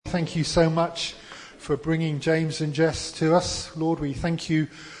Thank you so much for bringing James and Jess to us. Lord, we thank you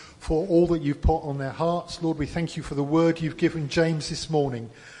for all that you've put on their hearts. Lord, we thank you for the word you've given James this morning.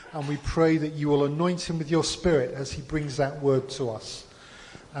 And we pray that you will anoint him with your spirit as he brings that word to us.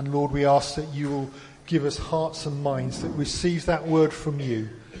 And Lord, we ask that you will give us hearts and minds that receive that word from you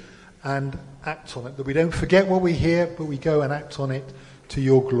and act on it. That we don't forget what we hear, but we go and act on it to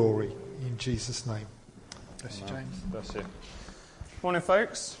your glory. In Jesus' name. Bless you, James. Bless you. Morning,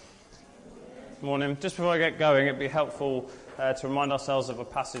 folks. Morning. Just before I get going, it'd be helpful to remind ourselves of a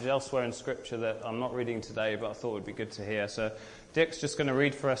passage elsewhere in Scripture that I'm not reading today, but I thought would be good to hear. So Dick's just going to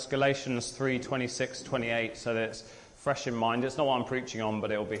read for us Galatians 3:26-28, so that it's fresh in mind. It's not what I'm preaching on,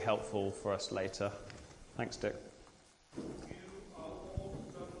 but it'll be helpful for us later. Thanks, Dick.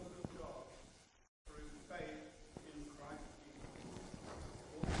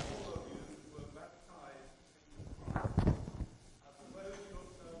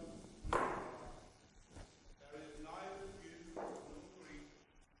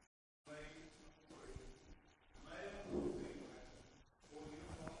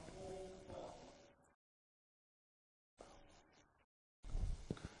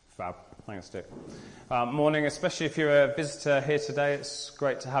 Fab. Thanks, Dick. Morning, especially if you're a visitor here today. It's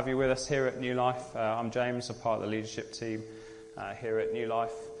great to have you with us here at New Life. I'm James, I'm part of the leadership team here at New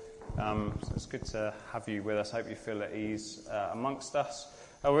Life. So it's good to have you with us. I hope you feel at ease amongst us.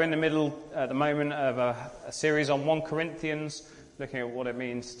 We're in the middle at the moment of a series on 1 Corinthians, looking at what it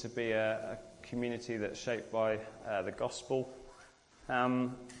means to be a community that's shaped by the gospel.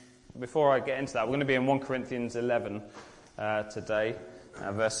 Before I get into that, we're going to be in 1 Corinthians 11 today.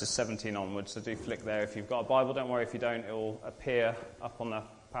 Verses 17 onwards, so do flick there if you've got a Bible. Don't worry if you don't, it will appear up on the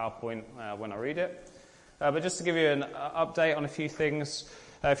PowerPoint when I read it. But just to give you an update on a few things,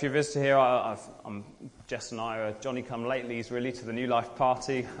 if you're a visitor here, Jess and I are Johnny-come-latelys really to the New Life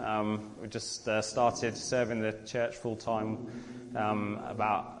party. We just started serving the church full-time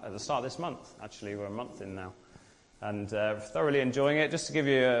about at the start of this month. Actually, we're a month in now. And thoroughly enjoying it. Just to give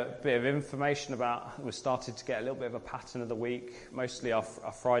you a bit of information about, we started to get a little bit of a pattern of the week. Mostly our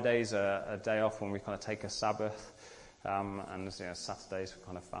Fridays are a day off when we kind of take a Sabbath, and Saturdays are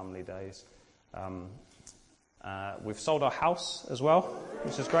kind of family days. We've sold our house as well,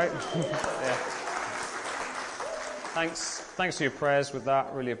 which is great. Yeah. Thanks for your prayers with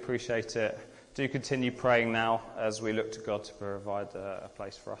that. Really appreciate it. Do continue praying now as we look to God to provide a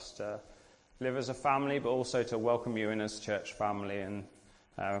place for us to live as a family, but also to welcome you in as church family, and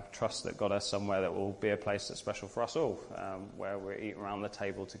trust that God has somewhere that will be a place that's special for us all, where we eat around the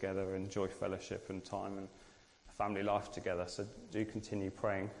table together, enjoy fellowship and time and family life together. So do continue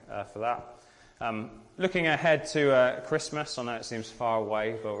praying for that. Looking ahead to Christmas, I know it seems far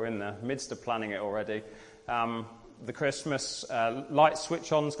away, but we're in the midst of planning it already. The Christmas light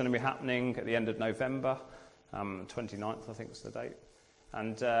switch-on is going to be happening at the end of November, 29th I think is the date.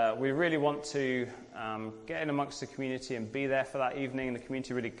 And we really want to get in amongst the community and be there for that evening. The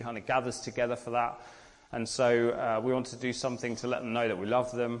community really kind of gathers together for that. And so we want to do something to let them know that we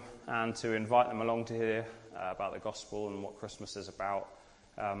love them and to invite them along to hear about the gospel and what Christmas is about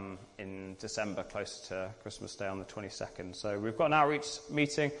in December, close to Christmas Day on the 22nd. So we've got an outreach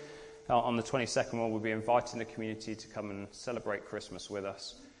meeting on the 22nd where we'll be inviting the community to come and celebrate Christmas with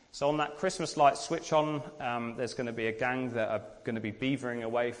us. So on that Christmas light switch on, there's going to be a gang that are going to be beavering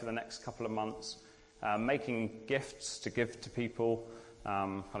away for the next couple of months, making gifts to give to people,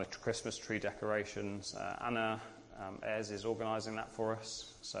 kind of Christmas tree decorations. Anna Ayres is organising that for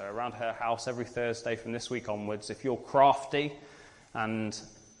us. So around her house every Thursday from this week onwards, if you're crafty and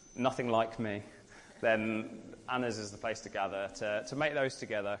nothing like me, then Anna's is the place to gather to make those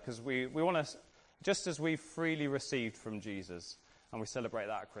together, because we want to, just as we've freely received from Jesus, and we celebrate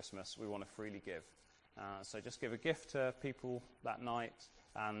that at Christmas, we want to freely give. So just give a gift to people that night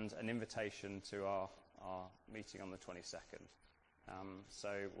and an invitation to our meeting on the 22nd.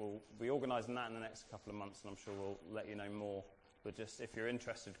 So we'll be organising that in the next couple of months, and I'm sure we'll let you know more. But just if you're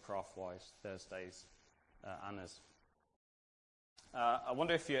interested craft-wise, Thursdays, Anna's. I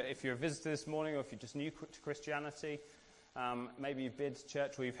wonder if you're a visitor this morning, or if you're just new to Christianity, maybe you've been to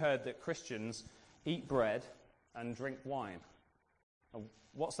church where you've heard that Christians eat bread and drink wine.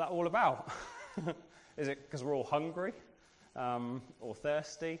 What's that all about? Is it because we're all hungry or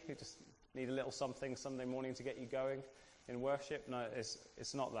thirsty? You just need a little something Sunday morning to get you going in worship? No,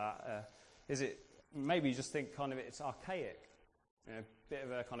 it's not that. Is it? Maybe you just think kind of it's archaic, a bit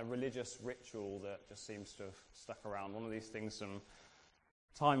of a kind of religious ritual that just seems to have stuck around. One of these things from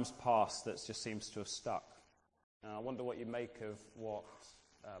times past that just seems to have stuck. I wonder what you make of what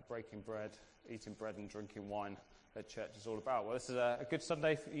breaking bread, eating bread and drinking wine that church is all about. Well, this is a good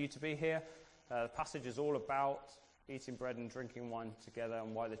Sunday for you to be here. The passage is all about eating bread and drinking wine together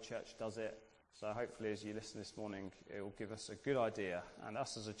and why the church does it. So hopefully as you listen this morning, it will give us a good idea, and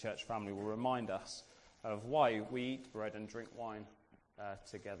us as a church family will remind us of why we eat bread and drink wine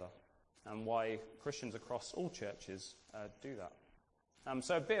together, and why Christians across all churches do that.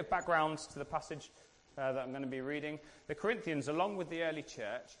 So a bit of background to the passage that I'm going to be reading. The Corinthians, along with the early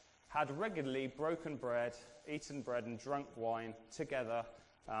church, had regularly broken bread, eaten bread and drunk wine together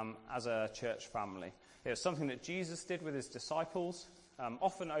as a church family. It was something that Jesus did with his disciples,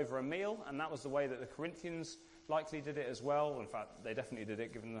 often over a meal, and that was the way that the Corinthians likely did it as well. In fact, they definitely did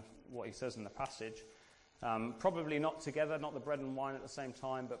it given what he says in the passage. Probably not together, not the bread and wine at the same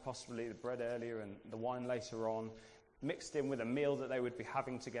time, but possibly the bread earlier and the wine later on, mixed in with a meal that they would be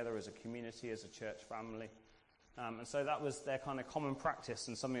having together as a community, as a church family. And so that was their kind of common practice,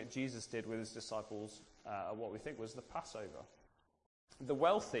 and something that Jesus did with his disciples at what we think was the Passover. The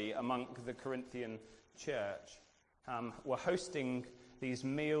wealthy among the Corinthian church were hosting these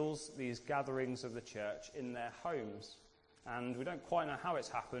meals, these gatherings of the church in their homes. And we don't quite know how it's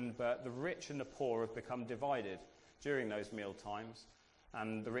happened, but the rich and the poor have become divided during those meal times.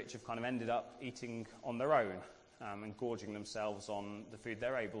 And the rich have kind of ended up eating on their own and gorging themselves on the food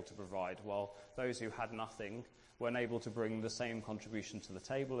they're able to provide, while those who had nothing weren't able to bring the same contribution to the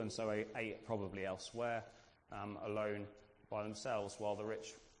table, and so ate probably elsewhere, alone by themselves, while the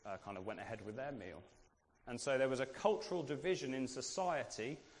rich kind of went ahead with their meal. And so there was a cultural division in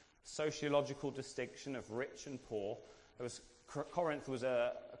society, sociological distinction of rich and poor. Corinth was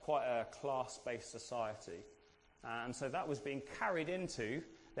quite a class-based society. And so that was being carried into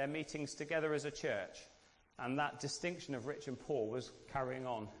their meetings together as a church. And that distinction of rich and poor was carrying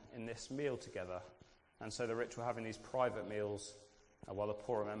on in this meal together. And so the rich were having these private meals while the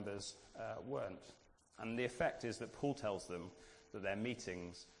poorer members weren't. And the effect is that Paul tells them that their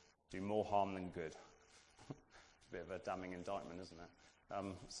meetings do more harm than good. A bit of a damning indictment, isn't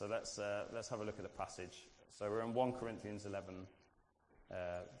it? So let's have a look at the passage. So we're in 1 Corinthians 11,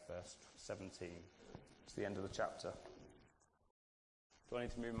 verse 17. It's the end of the chapter. Do I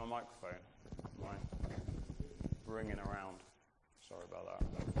need to move my microphone? Am I bringing around? Sorry about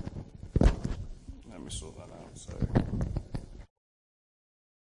that. Let me sort that out. So.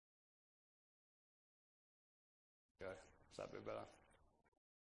 Okay. Is that a bit better?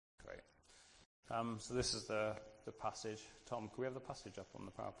 Great. So this is the passage. Tom, can we have the passage up on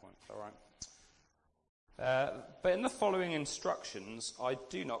the PowerPoint? All right. But in the following instructions, I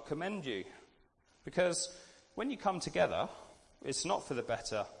do not commend you, because when you come together, it's not for the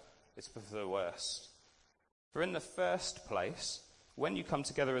better, it's for the worse. For in the first place, when you come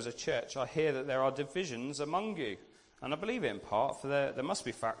together as a church, I hear that there are divisions among you, and I believe it in part, for there must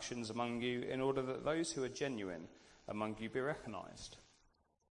be factions among you, in order that those who are genuine among you be recognized.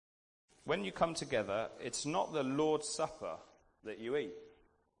 When you come together, it's not the Lord's Supper that you eat.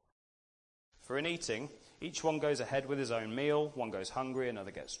 For in eating, each one goes ahead with his own meal, one goes hungry,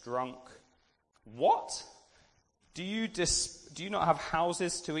 another gets drunk. What? Do you not have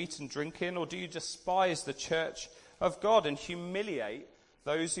houses to eat and drink in, or do you despise the church of God and humiliate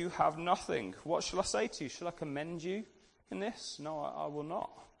those who have nothing? What shall I say to you? Shall I commend you in this? No, I will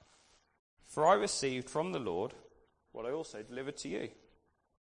not. For I received from the Lord what I also delivered to you.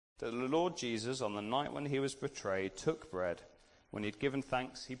 That the Lord Jesus, on the night when he was betrayed, took bread. When he had given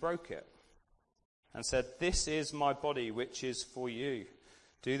thanks, he broke it and said, "This is my body, which is for you.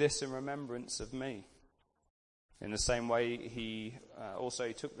 Do this in remembrance of me." In the same way, he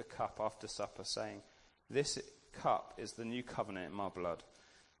also took the cup after supper, saying, "This cup is the new covenant in my blood.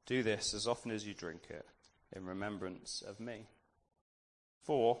 Do this as often as you drink it in remembrance of me.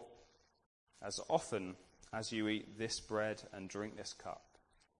 For as often as you eat this bread and drink this cup,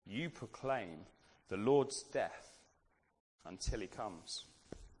 you proclaim the Lord's death until he comes.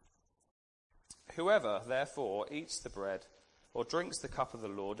 Whoever, therefore, eats the bread or drinks the cup of the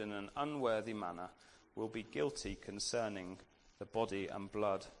Lord in an unworthy manner will be guilty concerning the body and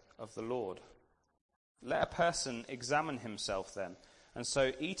blood of the Lord. Let a person examine himself then, and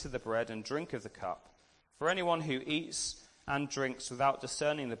so eat of the bread and drink of the cup. For anyone who eats and drinks without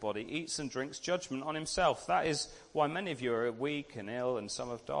discerning the body eats and drinks judgment on himself. That is why many of you are weak and ill, and some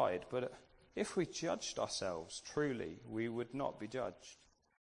have died. But if we judged ourselves truly, we would not be judged.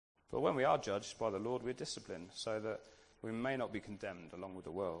 But when we are judged by the Lord, we are disciplined, so that we may not be condemned along with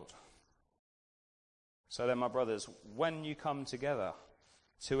the world. So then, my brothers, when you come together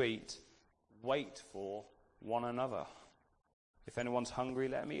to eat, wait for one another. If anyone's hungry,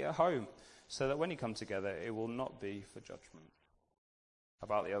 let him eat at home, so that when you come together, it will not be for judgment.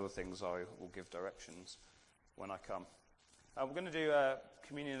 About the other things, I will give directions when I come. We're going to do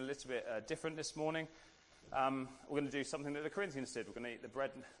communion a little bit different this morning. We're going to do something that the Corinthians did. We're going to eat the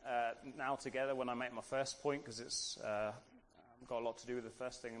bread now together when I make my first point, because it's got a lot to do with the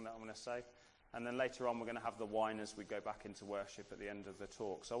first thing that I'm going to say. And then later on, we're going to have the wine as we go back into worship at the end of the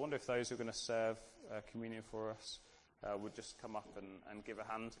talk. So I wonder if those who are going to serve communion for us would just come up and give a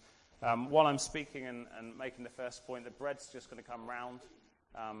hand. While I'm speaking and making the first point, the bread's just going to come round.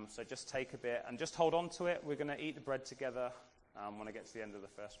 So just take a bit and just hold on to it. We're going to eat the bread together when I get to the end of the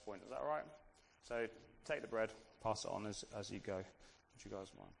first point. Is that all right? So take the bread, pass it on as you go. Would you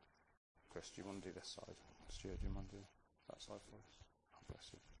guys mind? Chris, do you want to do this side? Stuart, do you mind doing that side for us? Oh, bless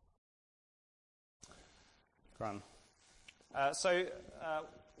you. Gran. So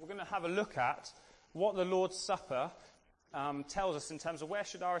we're going to have a look at what the Lord's Supper tells us in terms of where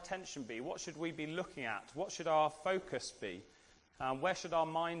should our attention be? What should we be looking at? What should our focus be? Where should our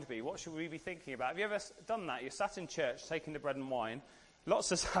mind be? What should we be thinking about? Have you ever done that? You're sat in church taking the bread and wine. Lots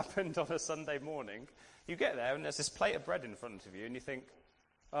has happened on a Sunday morning. You get there and there's this plate of bread in front of you and you think,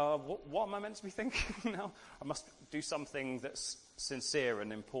 what am I meant to be thinking now? I must do something that's sincere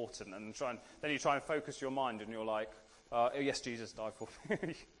and important. And then you try and focus your mind and you're like, yes, Jesus died for me.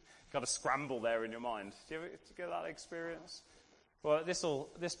 You've got to scramble there in your mind. Do you get that experience? Well,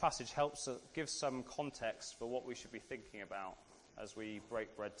 this passage helps give some context for what we should be thinking about as we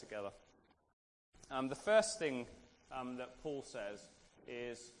break bread together. The first thing that Paul says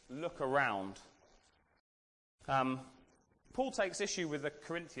is look around. Paul takes issue with the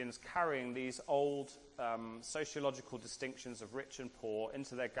Corinthians carrying these old sociological distinctions of rich and poor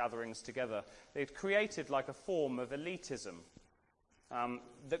into their gatherings together. They'd created like a form of elitism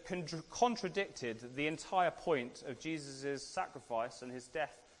that contradicted the entire point of Jesus' sacrifice and his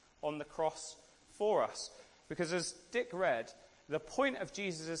death on the cross for us. Because as Dick read, the point of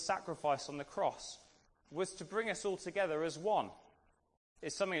Jesus' sacrifice on the cross was to bring us all together as one.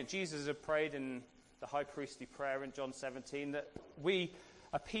 It's something that Jesus had prayed in the high priestly prayer in John 17, that we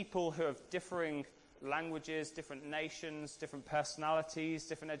are people who have differing languages, different nations, different personalities,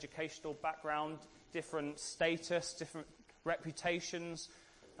 different educational background, different status, different reputations,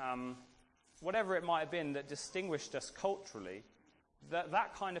 whatever it might have been that distinguished us culturally,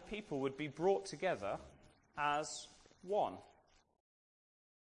 that kind of people would be brought together as one.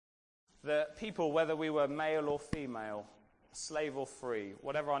 The people, whether we were male or female, slave or free,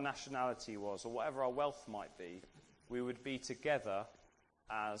 whatever our nationality was or whatever our wealth might be, we would be together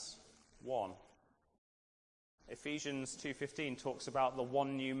as one. Ephesians 2:15 talks about the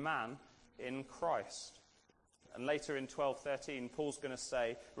one new man in Christ. And later in 12:13, Paul's going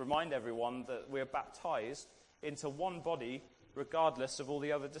to remind everyone that we're baptized into one body regardless of all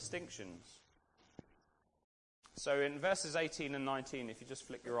the other distinctions. So in verses 18 and 19, if you just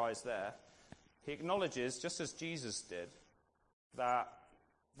flick your eyes there, he acknowledges, just as Jesus did, that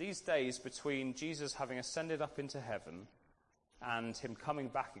these days between Jesus having ascended up into heaven and him coming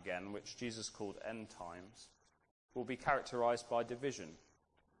back again, which Jesus called end times, will be characterized by division.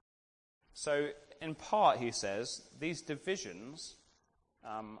 So in part, he says, these divisions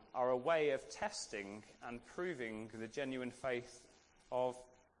are a way of testing and proving the genuine faith of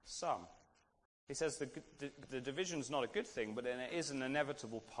some. He says the division's not a good thing, but it is an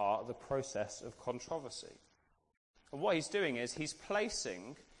inevitable part of the process of controversy. And what he's doing is he's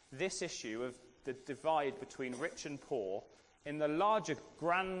placing this issue of the divide between rich and poor in the larger,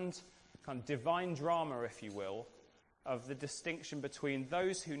 grand, kind of divine drama, if you will, of the distinction between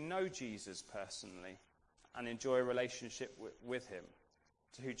those who know Jesus personally and enjoy a relationship with him,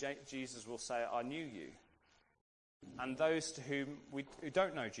 to who Jesus will say, I knew you, and those to whom who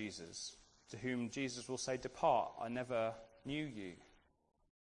don't know Jesus, to whom Jesus will say, depart, I never knew you.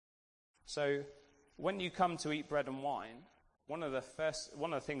 So when you come to eat bread and wine, one of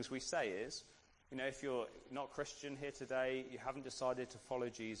the things we say is, if you're not Christian here today, you haven't decided to follow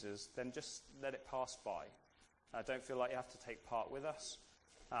Jesus, then just let it pass by. Don't feel like you have to take part with us.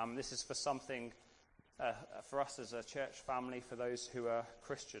 This is for something for us as a church family, for those who are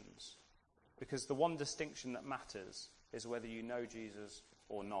Christians. Because the one distinction that matters is whether you know Jesus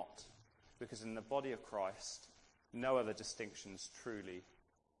or not. Because in the body of Christ, no other distinctions truly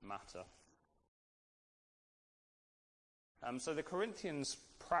matter. So the Corinthians'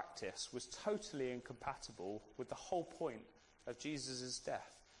 practice was totally incompatible with the whole point of Jesus'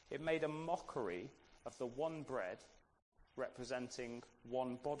 death. It made a mockery of the one bread representing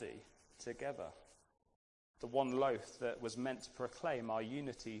one body together. The one loaf that was meant to proclaim our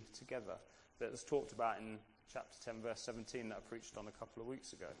unity together, that was talked about in chapter 10, verse 17 that I preached on a couple of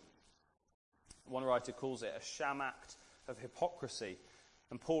weeks ago. One writer calls it a sham act of hypocrisy.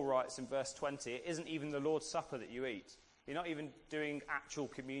 And Paul writes in verse 20, it isn't even the Lord's Supper that you eat. You're not even doing actual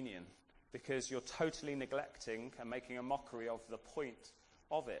communion because you're totally neglecting and making a mockery of the point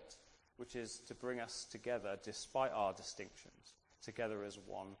of it, which is to bring us together despite our distinctions, together as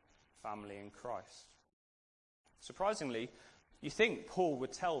one family in Christ. Surprisingly, you think Paul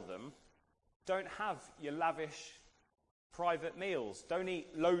would tell them, don't have your lavish private meals. Don't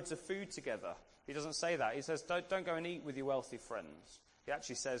eat loads of food together. He doesn't say that. He says, don't go and eat with your wealthy friends. He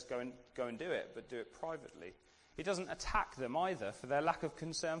actually says, go and do it, but do it privately. He doesn't attack them either for their lack of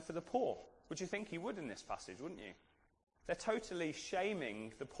concern for the poor. Would you think he would in this passage, wouldn't you? They're totally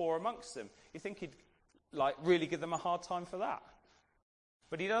shaming the poor amongst them. You think he'd really give them a hard time for that.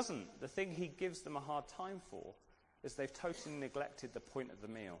 But he doesn't. The thing he gives them a hard time for is they've totally neglected the point of the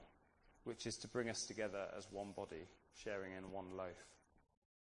meal, which is to bring us together as one body, sharing in one loaf.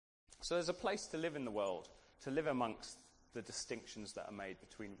 So there's a place to live in the world, to live amongst the distinctions that are made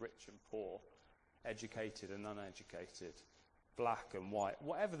between rich and poor, educated and uneducated, black and white,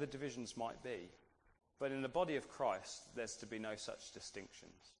 whatever the divisions might be. But in the body of Christ, there's to be no such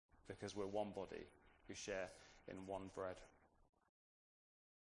distinctions, because we're one body who share in one bread.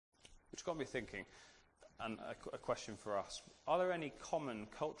 Which got me thinking, and a question for us, are there any common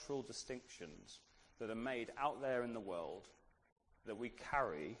cultural distinctions that are made out there in the world that we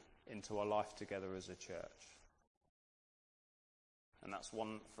carry into our life together as a church? And that's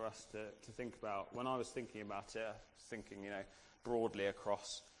one for us to think about. When I was thinking about it, I was thinking, broadly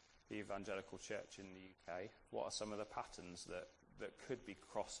across the evangelical church in the UK, what are some of the patterns that could be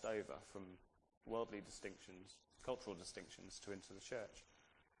crossed over from worldly distinctions, cultural distinctions, into the church?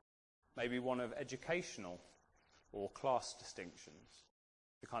 Maybe one of educational or class distinctions,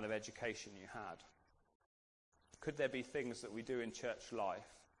 the kind of education you had. Could there be things that we do in church life,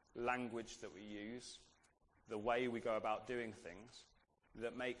 language that we use, the way we go about doing things,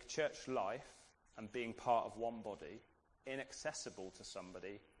 that make church life and being part of one body inaccessible to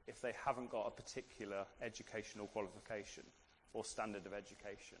somebody if they haven't got a particular educational qualification or standard of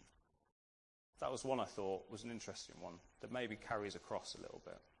education? That was one I thought was an interesting one that maybe carries across a little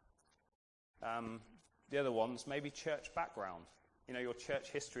bit. The other ones, maybe church background, your church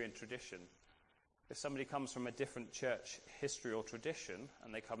history and tradition. If somebody comes from a different church history or tradition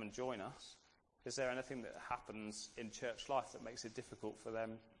and they come and join us, is there anything that happens in church life that makes it difficult for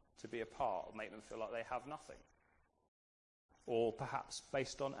them to be a part or make them feel like they have nothing? Or perhaps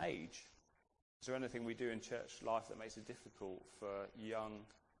based on age. Is there anything we do in church life that makes it difficult for young,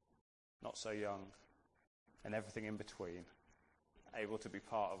 not so young, and everything in between, able to be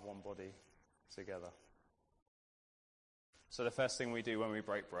part of one body together? So the first thing we do when we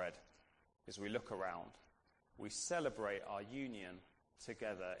break bread is we look around. We celebrate our union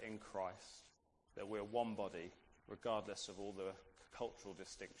together in Christ, that we're one body, regardless of all the cultural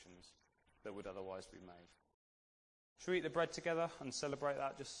distinctions that would otherwise be made. Should we eat the bread together and celebrate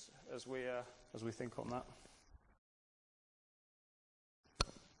that just as we think on that?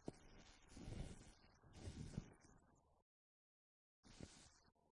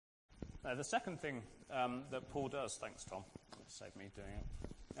 The second thing that Paul does, thanks Tom, saved me doing it.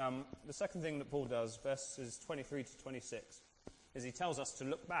 The second thing that Paul does, verses 23 to 26, is he tells us to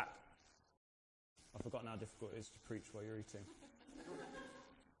look back. I've forgotten how difficult it is to preach while you're eating.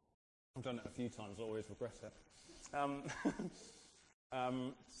 I've done it a few times, I always regret it.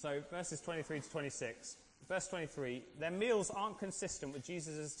 So verses 23 to 26. Verse 23, their meals aren't consistent with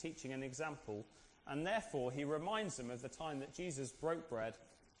Jesus' teaching and example, and therefore he reminds them of the time that Jesus broke bread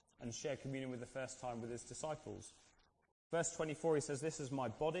and shared communion with the first time with his disciples. Verse 24, he says, this is my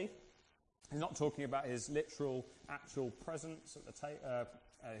body. He's not talking about his literal, actual presence at the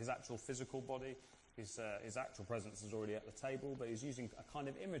his actual physical body. His actual presence is already at the table, but he's using a kind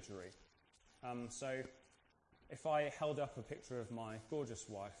of imagery. So if I held up a picture of my gorgeous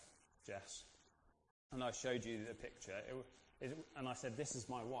wife, Jess, and I showed you the picture, and I said, this is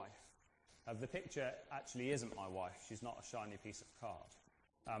my wife, the picture actually isn't my wife. She's not a shiny piece of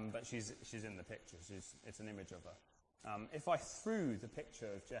card. But she's in the picture. It's an image of her. If I threw the picture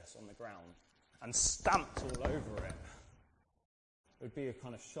of Jess on the ground and stamped all over it, it would be a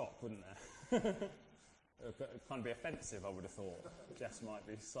kind of shock, wouldn't there? It would kind of be offensive, I would have thought. Jess might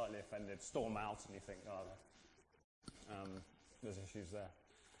be slightly offended, storm out, and you think, there's issues there.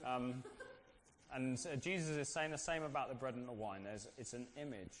 And Jesus is saying the same about the bread and the wine. It's an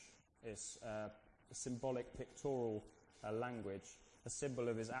image. It's a symbolic, pictorial language, a symbol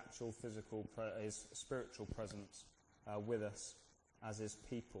of his actual physical, his spiritual presence with us as his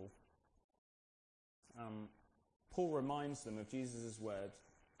people. Paul reminds them of Jesus' word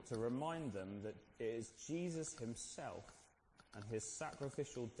to remind them that it is Jesus himself and his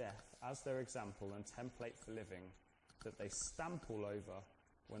sacrificial death as their example and template for living that they stamp all over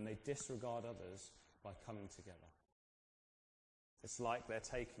when they disregard others by coming together. It's like they're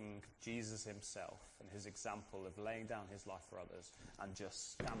taking Jesus himself and his example of laying down his life for others and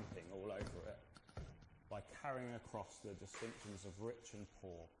just stamping all over it by carrying across the distinctions of rich and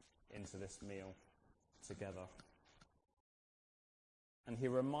poor into this meal together. And he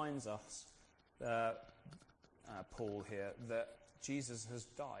reminds us, Paul here, that Jesus has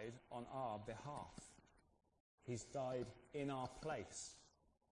died on our behalf. He's died in our place.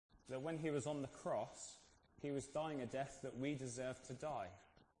 That when he was on the cross, he was dying a death that we deserve to die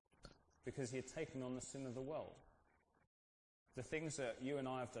because he had taken on the sin of the world. The things that you and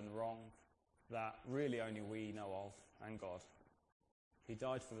I have done wrong that really only we know of and God. He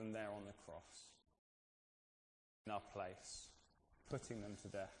died for them there on the cross in our place, putting them to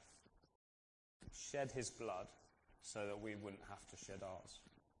death. Shed his blood so that we wouldn't have to shed ours.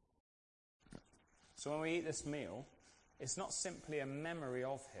 So when we eat this meal, it's not simply a memory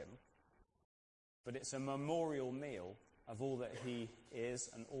of him, but it's a memorial meal of all that he is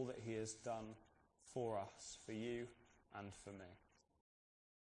and all that he has done for us, for you and for me.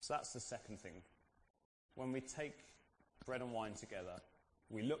 So that's the second thing. When we take bread and wine together,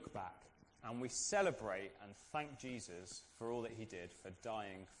 we look back and we celebrate and thank Jesus for all that he did, for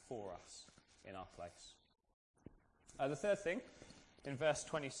dying for us in our place. The third thing, in verse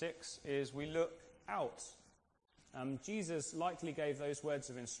 26, is we look out. Jesus likely gave those words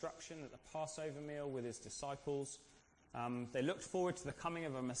of instruction at the Passover meal with his disciples. They looked forward to the coming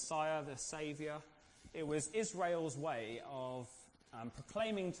of a Messiah, the Saviour. It was Israel's way of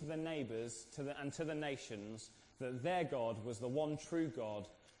proclaiming to the neighbours and to the nations that their God was the one true God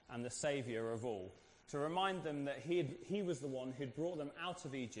and the Saviour of all. To remind them that he was the one who'd brought them out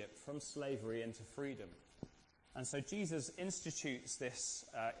of Egypt from slavery into freedom. And so Jesus institutes this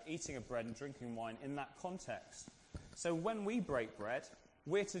eating of bread and drinking wine in that context. So when we break bread,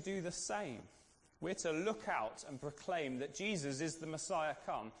 we're to do the same. We're to look out and proclaim that Jesus is the Messiah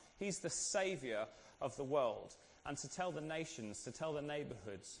come. He's the Saviour of the world. And to tell the nations, to tell the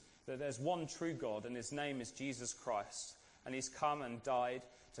neighbourhoods that there's one true God and his name is Jesus Christ. And he's come and died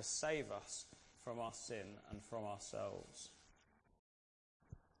to save us from our sin and from ourselves.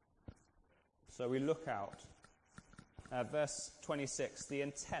 So we look out. Verse 26, the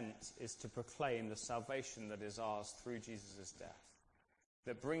intent is to proclaim the salvation that is ours through Jesus' death,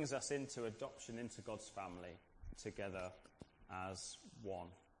 that brings us into adoption into God's family together as one.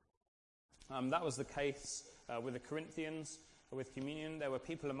 That was the case with the Corinthians, with communion. There were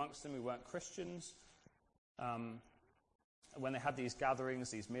people amongst them who weren't Christians. When they had these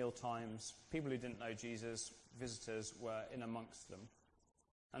gatherings, these meal times, people who didn't know Jesus, visitors, were in amongst them.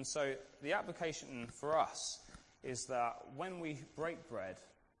 And so the application for us is that when we break bread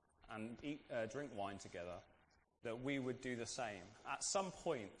and drink wine together, that we would do the same. At some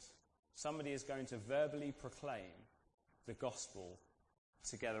point, somebody is going to verbally proclaim the gospel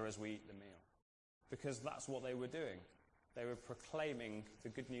together as we eat the meal. Because that's what they were doing. They were proclaiming the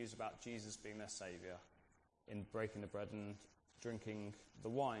good news about Jesus being their Saviour in breaking the bread and drinking the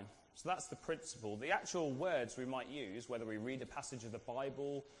wine. So that's the principle. The actual words we might use, whether we read a passage of the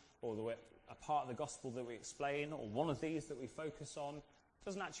Bible or a part of the gospel that we explain, or one of these that we focus on,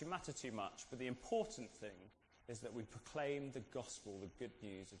 doesn't actually matter too much. But the important thing is that we proclaim the gospel, the good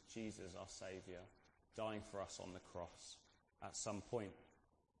news of Jesus, our Saviour, dying for us on the cross at some point.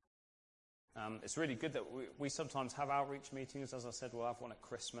 It's really good that we sometimes have outreach meetings. As I said, we'll have one at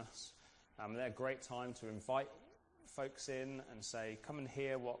Christmas. They're a great time to invite folks in and say, come and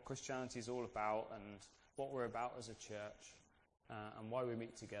hear what Christianity is all about and what we're about as a church and why we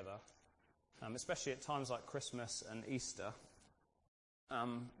meet together. Especially at times like Christmas and Easter.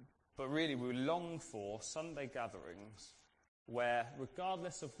 But really we long for Sunday gatherings where,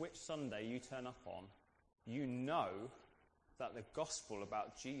 regardless of which Sunday you turn up on, you know that the gospel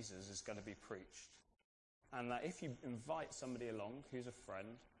about Jesus is going to be preached. And that if you invite somebody along who's a friend,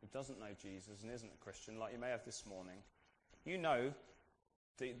 who doesn't know Jesus and isn't a Christian, like you may have this morning, you know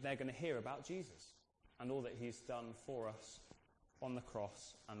that they're going to hear about Jesus and all that he's done for us on the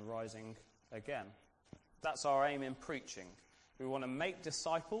cross and rising again. That's our aim in preaching. We want to make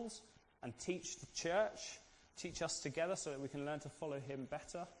disciples and teach the church, teach us together so that we can learn to follow him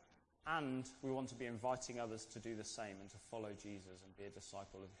better. And we want to be inviting others to do the same and to follow Jesus and be a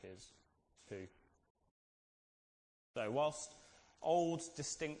disciple of his too. So whilst old,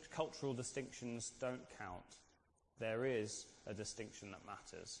 distinct cultural distinctions don't count, there is a distinction that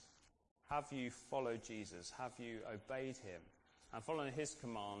matters. Have you followed Jesus? Have you obeyed him and followed his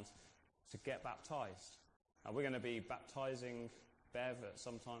command to get baptized? We're going to be baptizing Bev at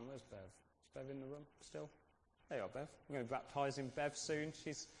some time. Where's Bev? Is Bev in the room still? There you are, Bev. We're going to be baptizing Bev soon.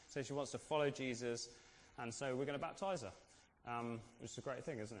 She says she wants to follow Jesus, and so we're going to baptize her, which is a great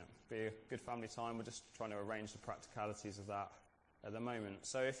thing, isn't it? Be a good family time. We're just trying to arrange the practicalities of that at the moment.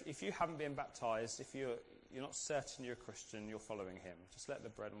 So if you haven't been baptized, if you're not certain you're a Christian, you're following him, just let the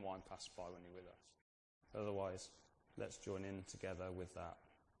bread and wine pass by when you're with us. Otherwise, let's join in together with that.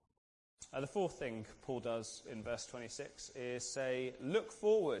 The fourth thing Paul does in verse 26 is say, look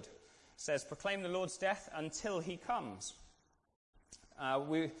forward. It says, proclaim the Lord's death until he comes.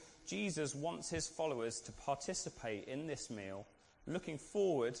 Jesus wants his followers to participate in this meal, looking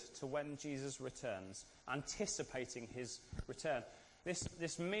forward to when Jesus returns, anticipating his return.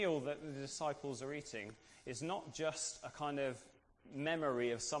 This meal that the disciples are eating is not just a kind of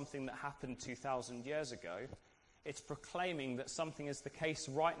memory of something that happened 2,000 years ago. It's proclaiming that something is the case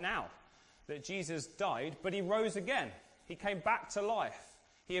right now. That Jesus died, but he rose again. He came back to life.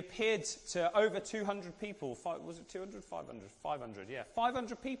 He appeared to over 200 people. Was it 200? 500? 500, yeah.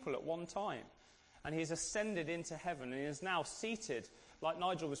 500 people at one time. And he's ascended into heaven and is now seated, like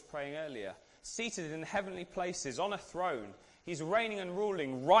Nigel was praying earlier, seated in heavenly places on a throne. He's reigning and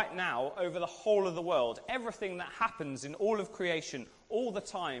ruling right now over the whole of the world. Everything that happens in all of creation, all the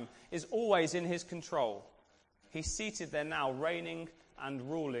time, is always in his control. He's seated there now, reigning and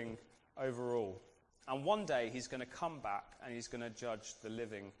ruling over all. And one day he's going to come back and he's going to judge the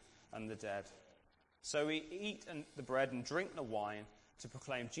living and the dead. So we eat the bread and drink the wine to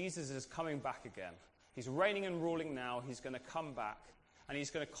proclaim Jesus is coming back again. He's reigning and ruling now. He's going to come back and he's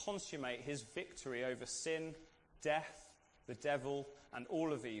going to consummate his victory over sin, death, the devil, and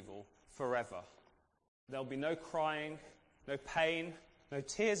all of evil forever. There'll be no crying, no pain, no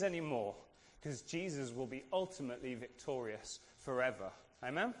tears anymore, because Jesus will be ultimately victorious forever.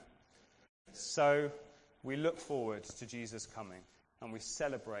 Amen? So we look forward to Jesus coming and we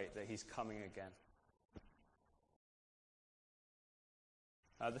celebrate that he's coming again.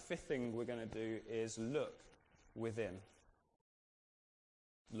 The fifth thing we're going to do is look within.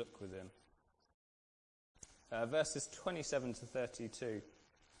 Look within. Verses 27 to 32,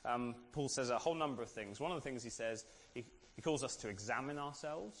 Paul says a whole number of things. One of the things he says, he calls us to examine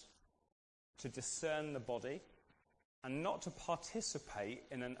ourselves, to discern the body, and not to participate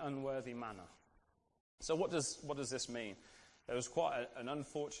in an unworthy manner. So what does this mean? There was quite an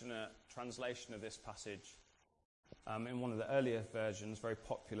unfortunate translation of this passage in one of the earlier versions, very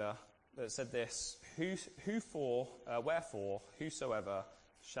popular, that said this: wherefore, whosoever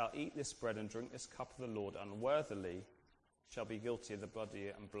shall eat this bread and drink this cup of the Lord unworthily shall be guilty of the body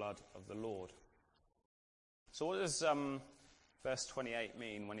and blood of the Lord. So what does verse 28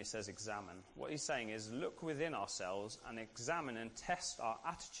 mean when he says examine? What he's saying is look within ourselves and examine and test our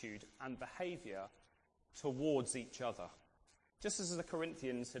attitude and behaviour towards each other. Just as the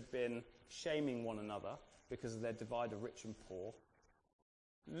Corinthians had been shaming one another because of their divide of rich and poor,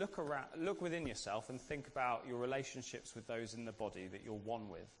 look within yourself and think about your relationships with those in the body that you're one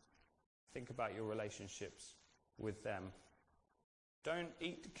with. Think about your relationships with them. Don't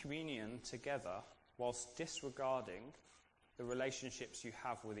eat communion together whilst disregarding the relationships you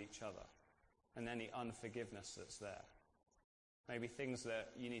have with each other and any unforgiveness that's there. Maybe things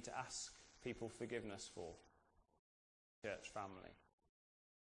that you need to ask people forgiveness for, church family,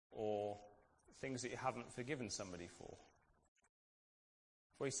 or things that you haven't forgiven somebody for.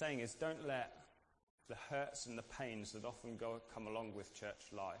 What he's saying is don't let the hurts and the pains that often come along with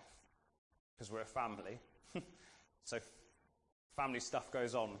church life, because we're a family, so family stuff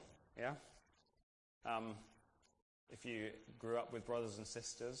goes on, yeah? If you grew up with brothers and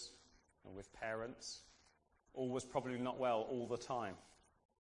sisters and with parents, all was probably not well all the time.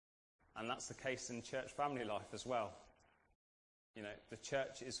 And that's the case in church family life as well. You know, the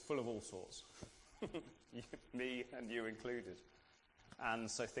church is full of all sorts. Me and you included.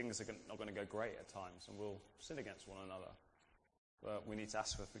 And so things are not going to go great at times, and we'll sin against one another. But we need to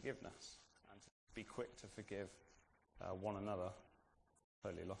ask for forgiveness and to be quick to forgive one another.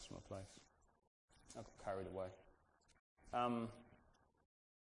 Totally lost my place. I got carried away.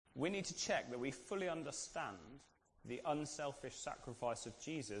 We need to check that we fully understand the unselfish sacrifice of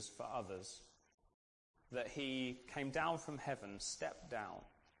Jesus for others. That he came down from heaven, stepped down,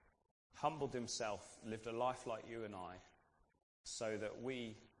 humbled himself, lived a life like you and I, so that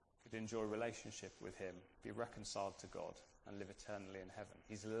we could enjoy relationship with him, be reconciled to God, and live eternally in heaven.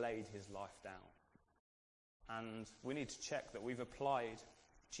 He's laid his life down. And we need to check that we've applied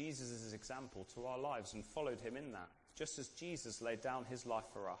Jesus' example to our lives and followed him in that. Just as Jesus laid down his life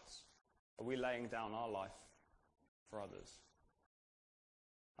for us, are we laying down our life for others?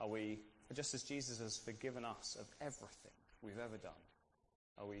 Are we Just as Jesus has forgiven us of everything we've ever done,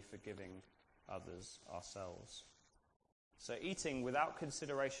 are we forgiving others ourselves? So eating without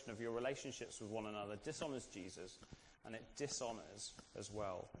consideration of your relationships with one another dishonours Jesus, and it dishonours as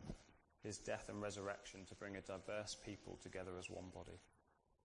well his death and resurrection to bring a diverse people together as one body.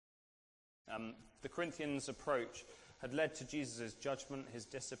 The Corinthians' approach had led to Jesus' judgment, his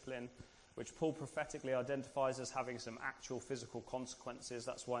discipline, which Paul prophetically identifies as having some actual physical consequences.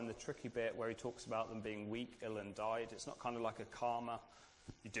 That's why in the tricky bit where he talks about them being weak, ill and died, it's not kind of like a karma.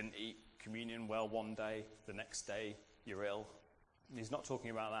 You didn't eat communion well one day, the next day you're ill. He's not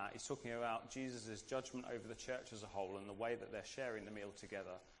talking about that. He's talking about Jesus' judgment over the church as a whole and the way that they're sharing the meal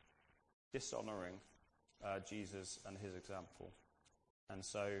together, dishonouring Jesus and his example. And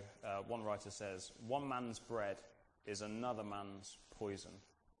so one writer says, one man's bread is another man's poison.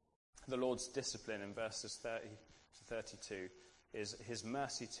 The Lord's discipline in verses 30 to 32 is his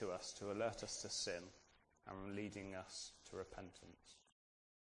mercy to us to alert us to sin and leading us to repentance.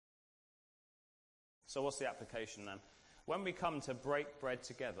 So what's the application then? When we come to break bread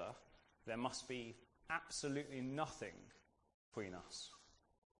together, there must be absolutely nothing between us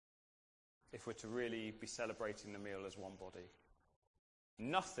if we're to really be celebrating the meal as one body.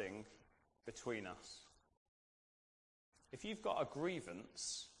 Nothing between us. If you've got a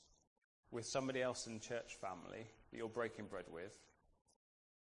grievance with somebody else in church family that you're breaking bread with,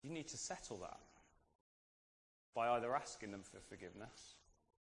 you need to settle that by either asking them for forgiveness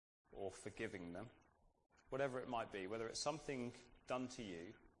or forgiving them, whatever it might be, whether it's something done to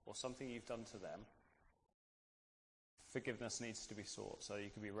you or something you've done to them. Forgiveness needs to be sought so you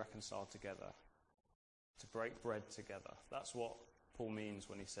can be reconciled together, to break bread together. That's what Paul means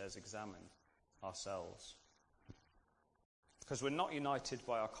when he says examine ourselves. Because we're not united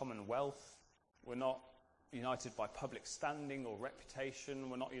by our common wealth, we're not united by public standing or reputation,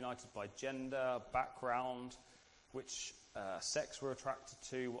 we're not united by gender, background, which sex we're attracted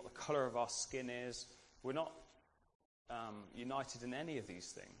to, what the colour of our skin is. We're not united in any of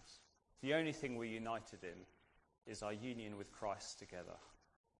these things. The only thing we're united in is our union with Christ together.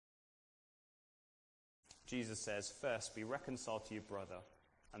 Jesus says, first be reconciled to your brother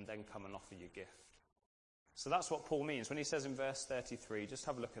and then come and offer your gift. So that's what Paul means when he says in verse 33, just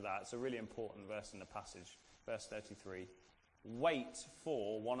have a look at that, it's a really important verse in the passage, verse 33, wait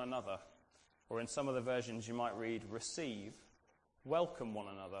for one another. Or in some of the versions you might read, receive, welcome one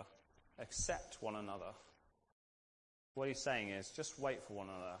another, accept one another. What he's saying is, just wait for one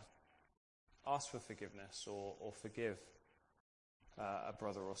another. Ask for forgiveness or forgive a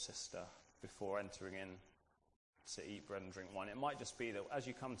brother or sister before entering in to eat bread and drink wine. It might just be that as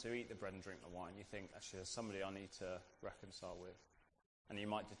you come to eat the bread and drink the wine, you think, actually, there's somebody I need to reconcile with. And you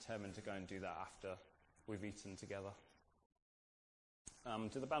might determine to go and do that after we've eaten together.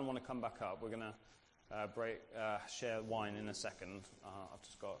 Do the band want to come back up? We're going to share wine in a second. I've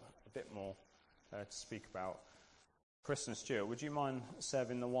just got a bit more to speak about. Chris and Stuart, would you mind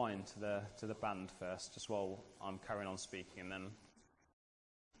serving the wine to the band first, just while I'm carrying on speaking, and then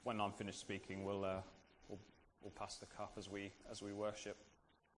when I'm finished speaking, we'll pass the cup as we worship.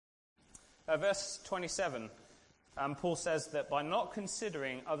 Verse 27, Paul says that by not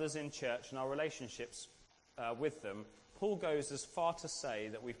considering others in church and our relationships with them, Paul goes as far to say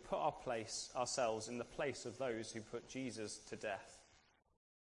that we've put ourselves in the place of those who put Jesus to death.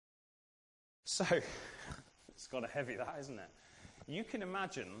 So, it's kind of heavy, that, isn't it? You can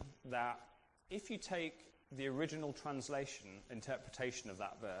imagine that if you take the original interpretation of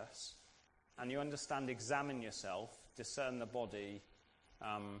that verse, and you understand, examine yourself, discern the body,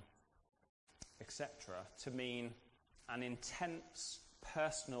 etc., to mean an intense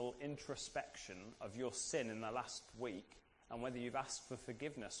personal introspection of your sin in the last week and whether you've asked for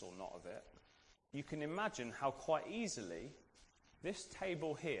forgiveness or not of it, you can imagine how quite easily this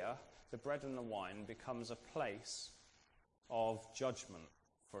table here, the bread and the wine, becomes a place of judgment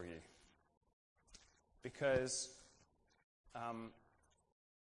for you. Because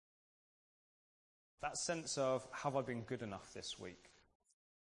that sense of, have I been good enough this week?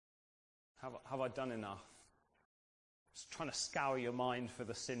 Have I done enough? Just trying to scour your mind for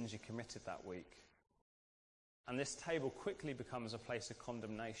the sins you committed that week. And this table quickly becomes a place of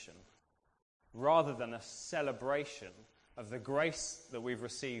condemnation, rather than a celebration of the grace that we've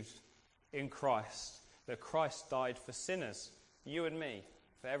received in Christ, that Christ died for sinners, you and me,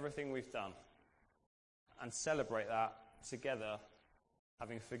 for everything we've done, and celebrate that together,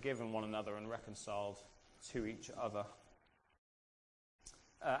 having forgiven one another and reconciled to each other.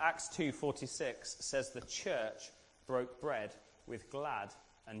 Acts 2:46 says the church broke bread with glad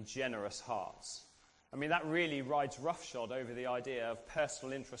and generous hearts. I mean, that really rides roughshod over the idea of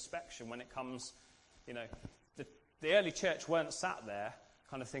personal introspection when it comes, the early church weren't sat there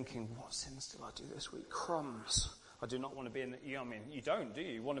kind of thinking, what sins did I do this week? Crumbs. I do not want to be in you don't, do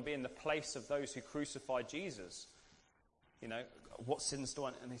you? You want to be in the place of those who crucified Jesus. What sins do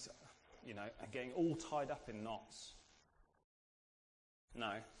I, and he's, and getting all tied up in knots.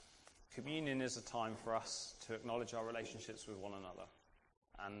 No. Communion is a time for us to acknowledge our relationships with one another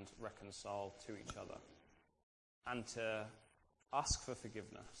and reconcile to each other, and to ask for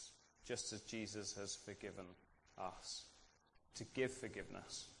forgiveness, just as Jesus has forgiven us, to give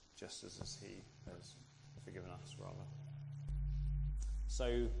forgiveness, just as he has forgiven us, rather.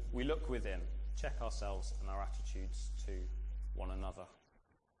 So we look within, check ourselves and our attitudes to one another.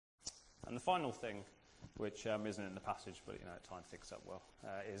 And the final thing, which isn't in the passage, but it ties things up well,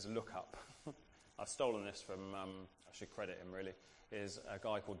 is look up. I've stolen this from, I should credit him really, is a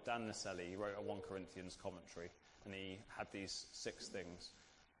guy called Dan Naselli. He wrote a 1 Corinthians commentary, and he had these 6 things.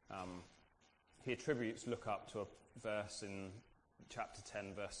 He attributes look up to a verse in chapter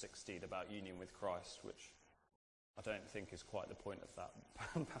 10, verse 16 about union with Christ, which I don't think is quite the point of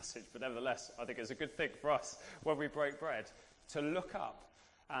that passage, but nevertheless, I think it's a good thing for us when we break bread to look up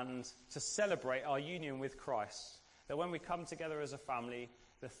and to celebrate our union with Christ. That when we come together as a family,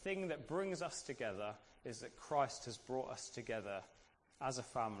 the thing that brings us together is that Christ has brought us together as a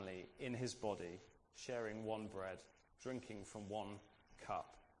family in his body, sharing one bread, drinking from one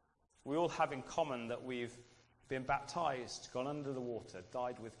cup. We all have in common that we've been baptized, gone under the water,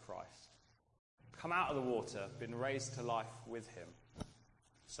 died with Christ, come out of the water, been raised to life with him,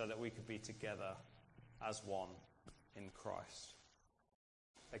 so that we could be together as one in Christ.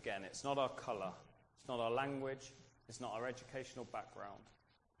 Again, it's not our colour, it's not our language, it's not our educational background,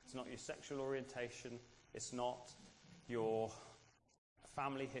 it's not your sexual orientation, it's not your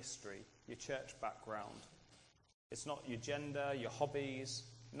family history, your church background, it's not your gender, your hobbies,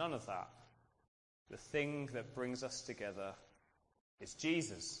 none of that. The thing that brings us together is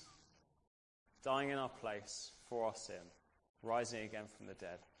Jesus, dying in our place for our sin, rising again from the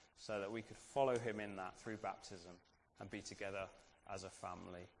dead, so that we could follow him in that through baptism and be together as a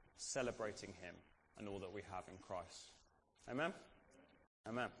family, celebrating him and all that we have in Christ. Amen?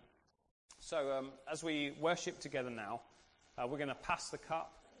 Amen. So as we worship together now, we're going to pass the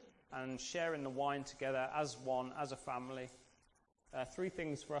cup and share in the wine together as one, as a family. 3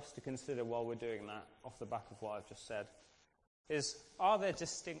 things for us to consider while we're doing that, off the back of what I've just said, is, are there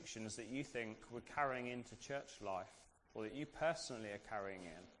distinctions that you think we're carrying into church life, or that you personally are carrying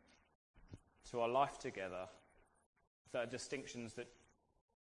in to our life together, that are distinctions that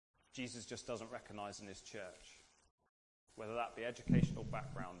Jesus just doesn't recognise in his church, whether that be educational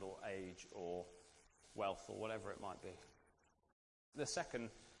background or age or wealth or whatever it might be? The second,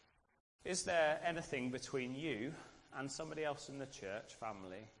 is there anything between you and somebody else in the church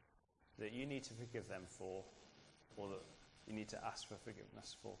family that you need to forgive them for, or that you need to ask for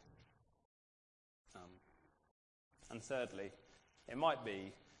forgiveness for? And thirdly, it might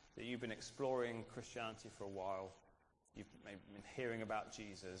be that you've been exploring Christianity for a while, you've maybe been hearing about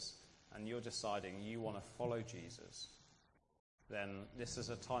Jesus, and you're deciding you want to follow Jesus. Then this is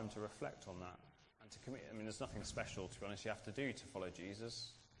a time to reflect on that and to commit. I mean, there's nothing special, to be honest, you have to do to follow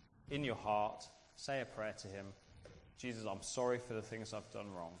Jesus. In your heart, say a prayer to him. Jesus, I'm sorry for the things I've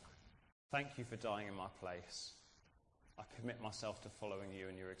done wrong. Thank you for dying in my place. I commit myself to following you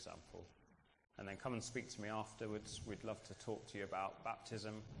and your example. And then come and speak to me afterwards. We'd love to talk to you about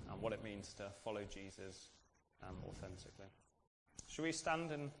baptism and what it means to follow Jesus authentically. Shall we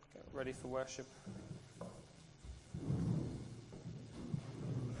stand and get ready for worship?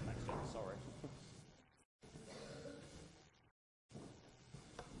 Thanks, John. Sorry.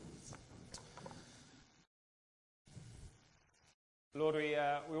 Lord,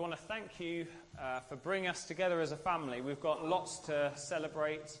 we want to thank you for bringing us together as a family. We've got lots to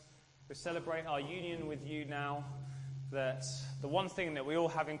celebrate. We celebrate our union with you now. That the one thing that we all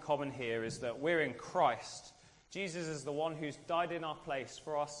have in common here is that we're in Christ. Jesus is the one who's died in our place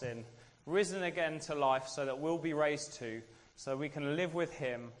for our sin, risen again to life so that we'll be raised too, so we can live with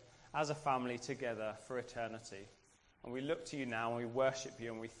him as a family together for eternity. And we look to you now and we worship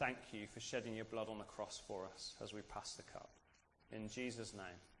you and we thank you for shedding your blood on the cross for us as we pass the cup. In Jesus'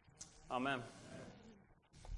 name. Amen.